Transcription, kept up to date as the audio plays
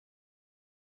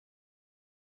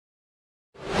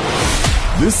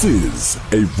This is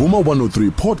a Vuma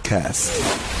 103 podcast.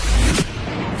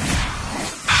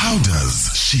 How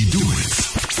does she do it?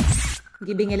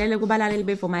 Ngibingelele kubalaleli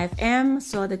beVuma FM.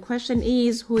 So the question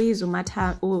is, who is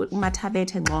Thandi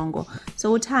Mathabethe-Ngxongo?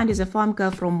 So Thandi is a farm girl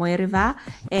from River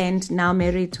and now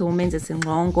married to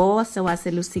Ngxongo, so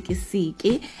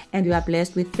Sefatsa, and we are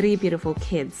blessed with 3 beautiful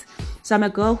kids. So I'm a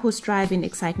girl who strives in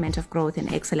excitement of growth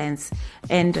and excellence.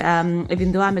 And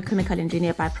even though I'm a chemical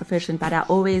engineer by profession, but I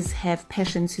always have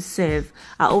passion to serve.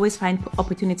 I always find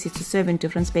opportunities to serve in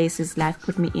different spaces life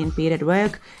put me in, be it at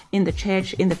work, in the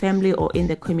church, in the family, or in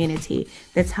the community.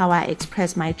 That's how I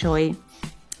express my joy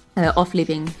of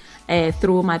living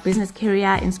through my business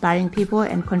career, inspiring people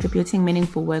and contributing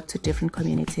meaningful work to different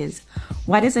communities.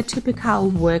 What is a typical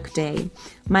work day?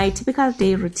 My typical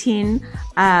day routine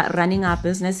running our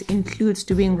business includes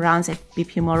doing rounds at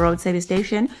BPMO Road Service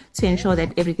Station to ensure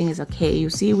that everything is okay. You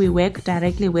see, we work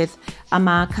directly with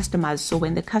our customers. So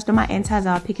when the customer enters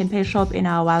our Pick and Pay shop in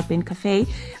our Wild Bean Cafe,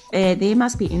 they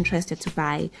must be interested to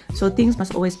buy. So things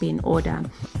must always be in order.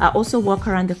 I also walk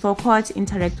around the forecourt,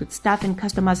 interact with staff and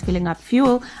customers filling up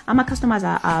fuel. Our customers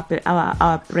are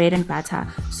our bread and butter.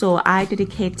 So I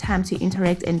dedicate time to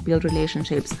interact and build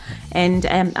relationships. And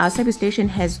our service station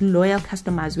has loyal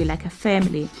customers. We're like a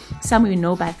family. Some we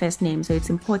know by first name. So it's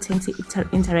important to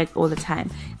interact all the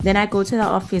time. Then I go to the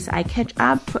office. I catch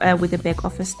up with the back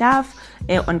office staff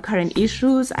on current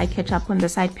issues. I catch up on the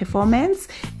site performance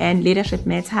and leadership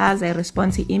matters. I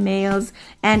respond to emails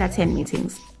and attend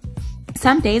meetings.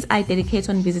 Some days I dedicate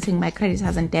on visiting my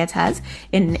creditors and debtors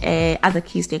and other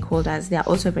key stakeholders. They are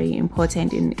also very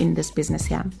important in this business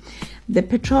here. The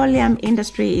petroleum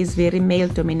industry is very male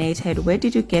dominated. Where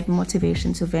did you get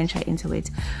motivation to venture into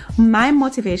it? My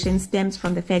motivation stems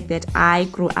from the fact that I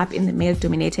grew up in the male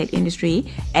dominated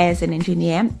industry as an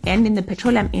engineer and in the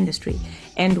petroleum industry.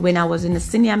 And when I was in the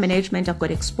senior management, I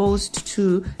got exposed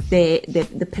to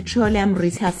the petroleum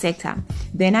retail sector.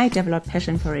 Then I developed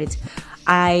passion for it.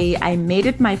 I made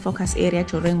it my focus area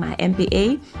during my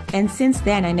MBA, and since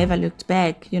then I never looked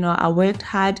back. I worked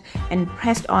hard and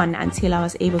pressed on until I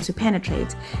was able to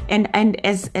penetrate. And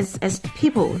as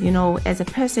people, as a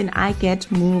person, I get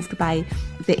moved by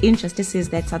the injustices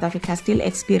that South Africa still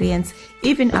experience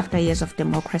even after years of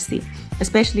democracy,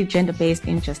 especially gender-based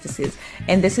injustices.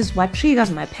 And this is what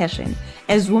triggers my passion.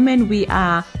 As women, we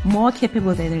are more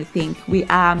capable than we think. We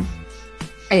are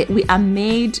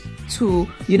made to,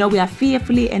 we are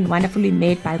fearfully and wonderfully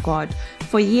made by God.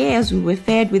 For years, we were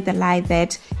fed with the lie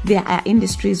that there are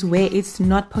industries where it's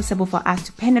not possible for us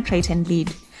to penetrate and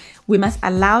lead. We must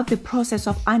allow the process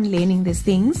of unlearning these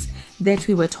things that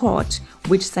we were taught,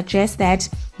 which suggests that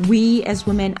we as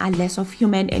women are less of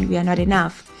human and we are not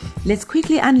enough. Let's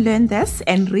quickly unlearn this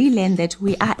and relearn that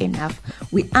we are enough.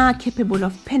 We are capable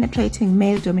of penetrating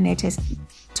male-dominated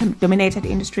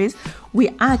industries. We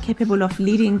are capable of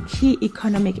leading key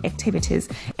economic activities,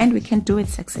 and we can do it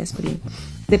successfully.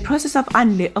 The process of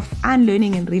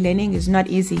unlearning and relearning is not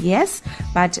easy, yes,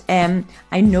 but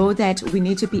I know that we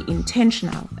need to be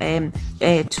intentional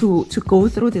to go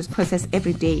through this process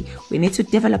every day. We need to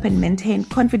develop and maintain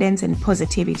confidence and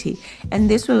positivity, and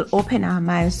this will open our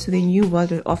minds to the new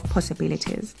world of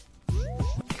possibilities.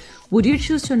 Would you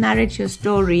choose to narrate your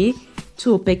story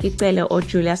to Bheki Cele or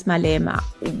Julius Malema?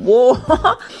 Whoa!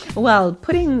 Well,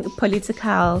 putting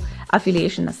political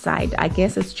affiliation aside, I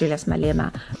guess it's Julius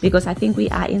Malema, because I think we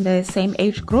are in the same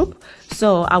age group.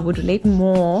 So I would relate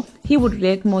more. He would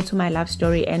relate more to my love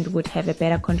story and would have a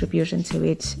better contribution to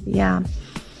it. Yeah.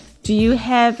 Do you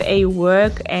have a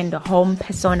work and home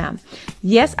persona?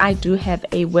 Yes, I do have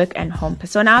a work and home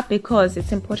persona because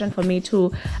it's important for me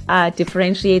to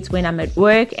differentiate when I'm at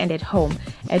work and at home.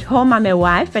 At home, I'm a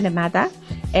wife and a mother,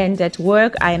 and at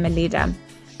work, I am a leader.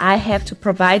 I have to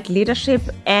provide leadership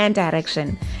and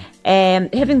direction.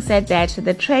 Having said that,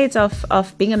 the traits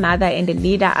of being a mother and a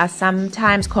leader are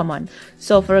sometimes common.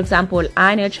 So, for example,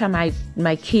 I nurture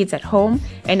my kids at home,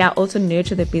 and I also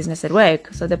nurture the business at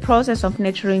work. So the process of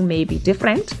nurturing may be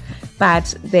different,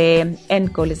 but the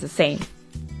end goal is the same.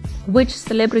 Which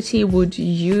celebrity would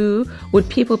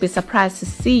people be surprised to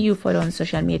see you follow on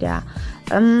social media?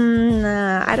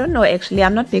 I don't know, actually.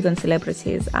 I'm not big on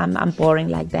celebrities. I'm boring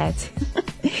like that.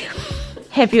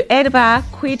 Have you ever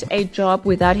quit a job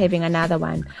without having another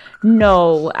one?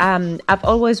 No. I've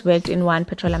always worked in one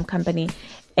petroleum company.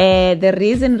 The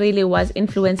reason really was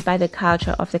influenced by the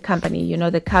culture of the company,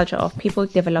 the culture of people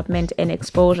development and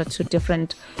exposure to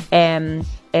different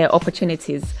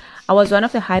opportunities. I was one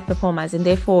of the high performers, and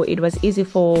therefore it was easy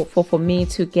for me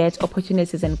to get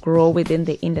opportunities and grow within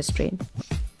the industry.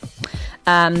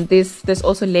 This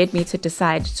also led me to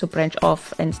decide to branch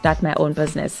off and start my own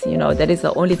business. That is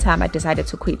the only time I decided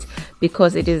to quit,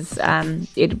 because it was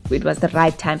the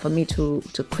right time for me to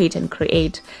quit and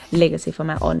create legacy for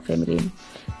my own family.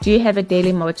 Do you have a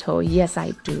daily motto? Yes,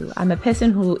 I do. I'm a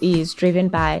person who is driven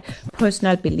by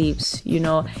personal beliefs,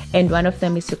 and one of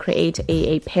them is to create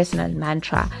a personal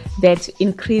mantra that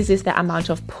increases the amount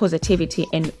of positivity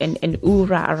and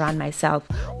aura around myself,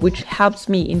 which helps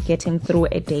me in getting through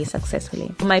a day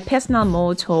successfully. My personal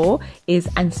motto is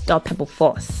unstoppable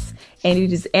force. And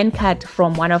it is anchored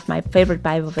from one of my favorite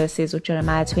Bible verses,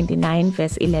 Jeremiah 29,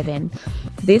 verse 11.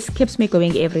 This keeps me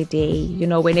going every day.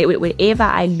 Whenever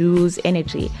I lose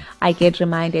energy, I get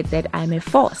reminded that I'm a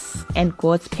force, and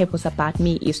God's purpose about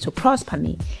me is to prosper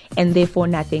me, and therefore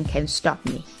nothing can stop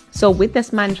me. So with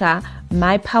this mantra,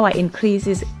 my power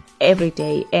increases every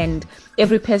day, and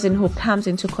every person who comes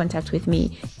into contact with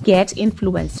me gets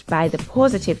influenced by the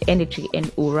positive energy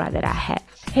and aura that I have.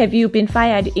 Have you been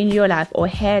fired in your life or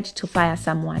had to fire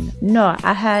someone? No,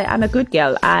 I'm a good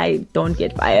girl. I don't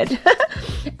get fired.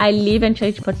 I live and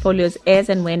change portfolios as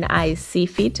and when I see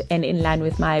fit and in line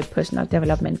with my personal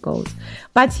development goals.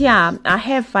 But yeah, I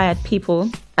have fired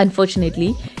people,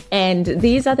 unfortunately, and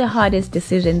these are the hardest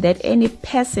decisions that any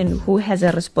person who has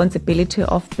a responsibility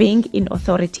of being in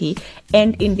authority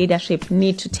and in leadership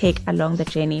need to take along the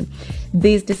journey.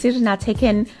 These decisions are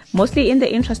taken mostly in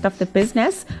the interest of the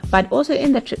business, but also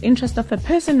in the interest of a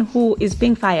person who is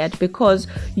being fired, because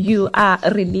you are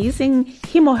releasing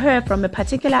him or her from a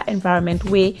particular environment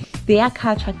where their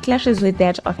culture clashes with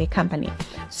that of a company.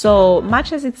 So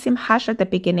much as it seemed harsh at the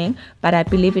beginning, but I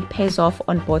believe it pays off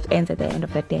on both ends at the end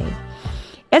of the day.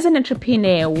 As an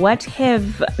entrepreneur, what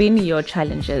have been your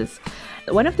challenges?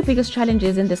 One of the biggest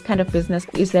challenges in this kind of business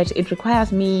is that it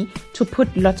requires me to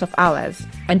put lots of hours.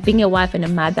 And being a wife and a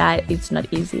mother, it's not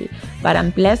easy. But I'm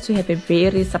blessed to have a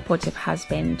very supportive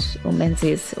husband,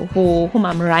 Umenzis, whom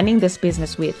I'm running this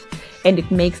business with, and it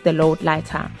makes the load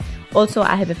lighter. Also,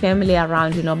 I have a family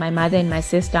around, my mother and my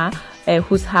sister,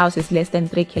 whose house is less than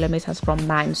 3 kilometers from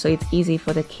mine. So it's easy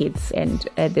for the kids, and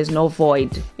there's no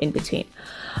void in between.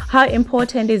 How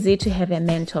important is it to have a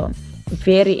mentor?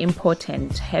 Very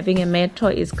important. Having a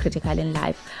mentor is critical in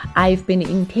life. I've been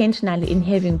intentional in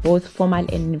having both formal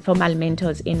and informal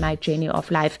mentors in my journey of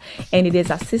life, and it has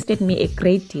assisted me a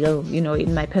great deal,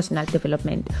 in my personal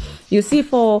development. You see,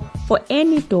 for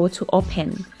any door to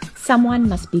open, someone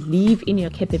must believe in your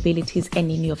capabilities and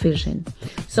in your vision.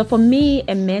 So for me,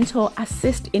 a mentor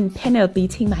assists in panel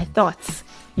beating my thoughts,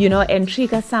 and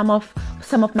trigger some of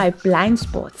my blind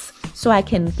spots, so I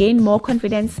can gain more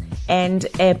confidence and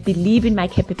believe in my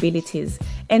capabilities,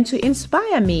 and to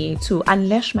inspire me to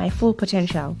unleash my full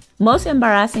potential. Most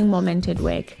embarrassing moment at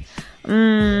work.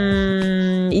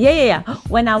 When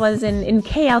I was in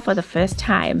KL for the first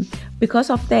time,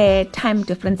 because of the time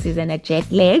differences and a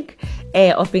jet lag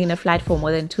of being in a flight for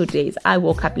more than 2 days, I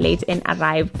woke up late and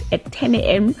arrived at 10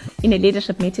 a.m. in a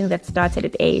leadership meeting that started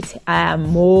at 8.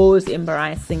 Most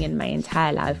embarrassing in my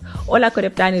entire life. All I could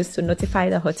have done is to notify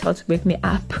the hotel to wake me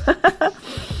up.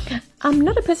 I'm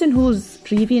not a person who's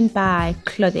driven by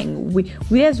clothing.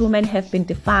 We as women have been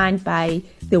defined by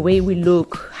the way we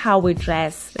look, how we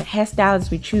dress, the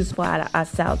hairstyles we choose for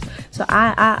ourselves. So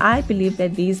I believe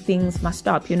that these things must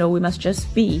stop. We must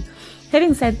just be.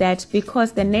 Having said that,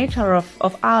 because the nature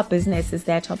of our business is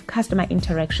that of customer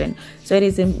interaction, so it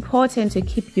is important to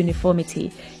keep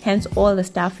uniformity. Hence, all the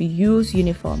staff use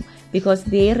uniform because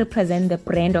they represent the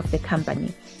brand of the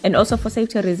company. And also for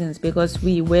safety reasons, because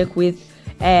we work with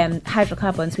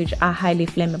hydrocarbons which are highly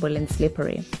flammable and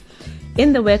slippery.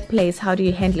 In the workplace, how do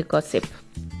you handle gossip?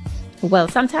 Well,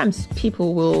 sometimes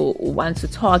people will want to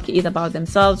talk either about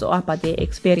themselves or about their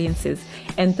experiences,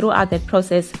 and throughout that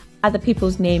process, other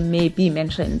people's name may be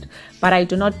mentioned, but I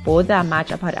do not bother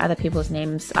much about other people's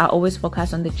names. I always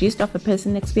focus on the gist of a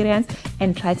person's experience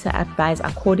and try to advise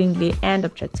accordingly and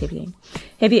objectively.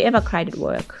 Have you ever cried at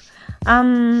work?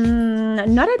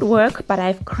 Not at work, but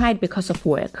I've cried because of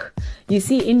work. You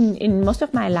see, in most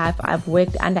of my life, I've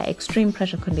worked under extreme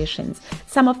pressure conditions.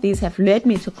 Some of these have led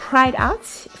me to cry out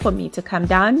for me to calm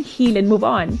down, heal, and move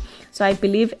on. So I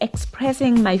believe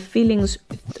expressing my feelings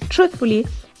truthfully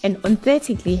and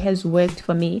authentically has worked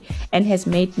for me and has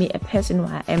made me a person who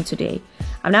I am today.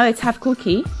 I'm now a tough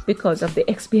cookie because of the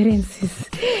experiences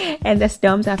and the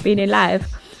storms I've been in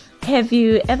life. Have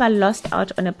you ever lost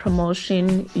out on a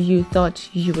promotion you thought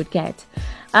you would get?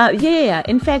 Yeah.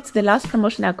 In fact, the last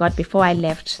promotion I got before I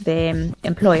left the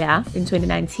employer in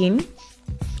 2019,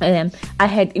 I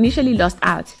had initially lost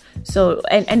out So,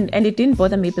 and it didn't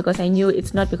bother me because I knew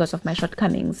it's not because of my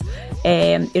shortcomings.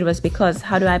 It was because,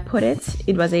 how do I put it?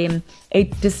 It was a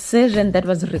decision that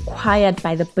was required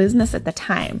by the business at the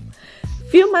time.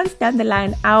 Few months down the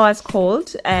line, I was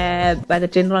called by the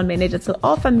general manager to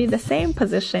offer me the same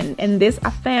position, and this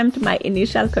affirmed my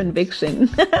initial conviction.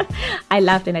 I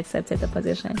laughed and accepted the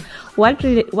position. What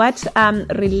reality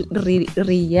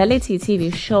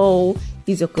TV show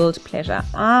is your guilty pleasure?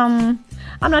 I'm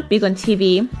not big on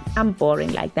TV. I'm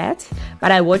boring like that.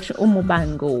 But I watch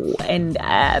Umubango, and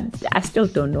I still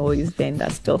don't know his vendor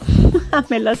still. I'm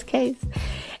a lost case.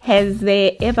 Has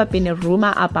there ever been a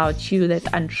rumor about you that's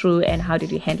untrue, and how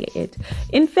did you handle it?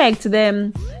 In fact,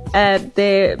 the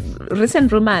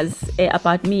recent rumors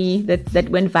about me that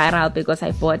went viral because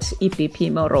I bought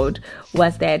EBP Mill Road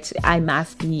was that I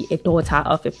must be a daughter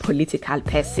of a political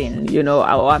person, or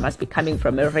I must be coming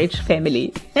from a rich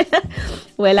family.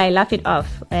 Well, I laugh it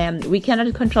off. We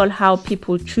cannot control how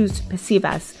people choose to perceive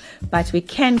us, but we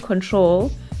can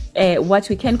control what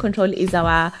we can control is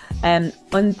our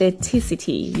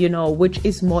authenticity, which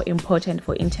is more important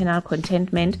for internal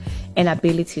contentment and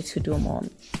ability to do more.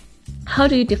 How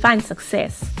do you define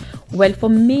success? Well, for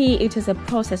me, it is a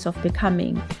process of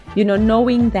becoming,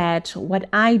 knowing that what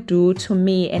I do to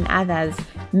me and others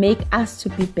make us to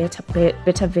be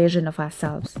better version of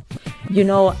ourselves.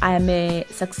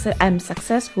 I'm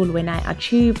successful when I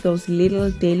achieve those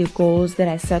little daily goals that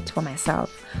I set for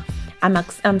myself.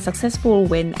 I'm successful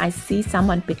when I see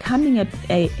someone becoming a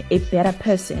better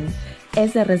person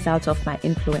as a result of my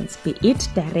influence, be it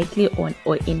directly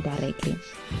or indirectly.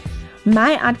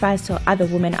 My advice to other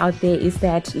women out there is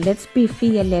that let's be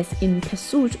fearless in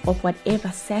pursuit of whatever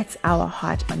sets our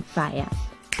heart on fire.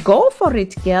 Go for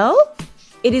it, girl.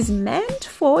 It is meant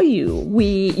for you.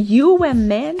 You were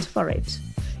meant for it.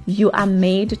 You are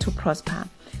made to prosper.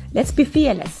 Let's be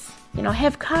fearless.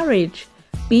 Have courage.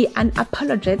 Be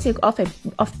unapologetic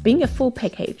of being a full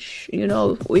package, and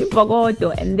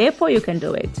therefore you can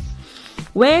do it.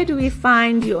 Where do we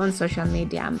find you on social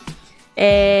media?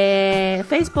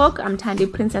 Facebook, I'm Thandi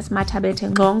Princess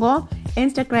Mathabethe-Ngxongo.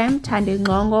 Instagram, Thandi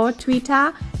Ngxongo.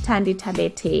 Twitter, Thandi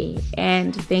Tabete.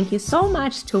 And thank you so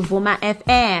much to Vuma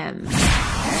FM.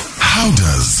 How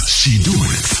does she do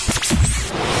it?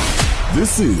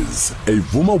 This is a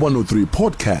Vuma 103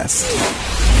 podcast.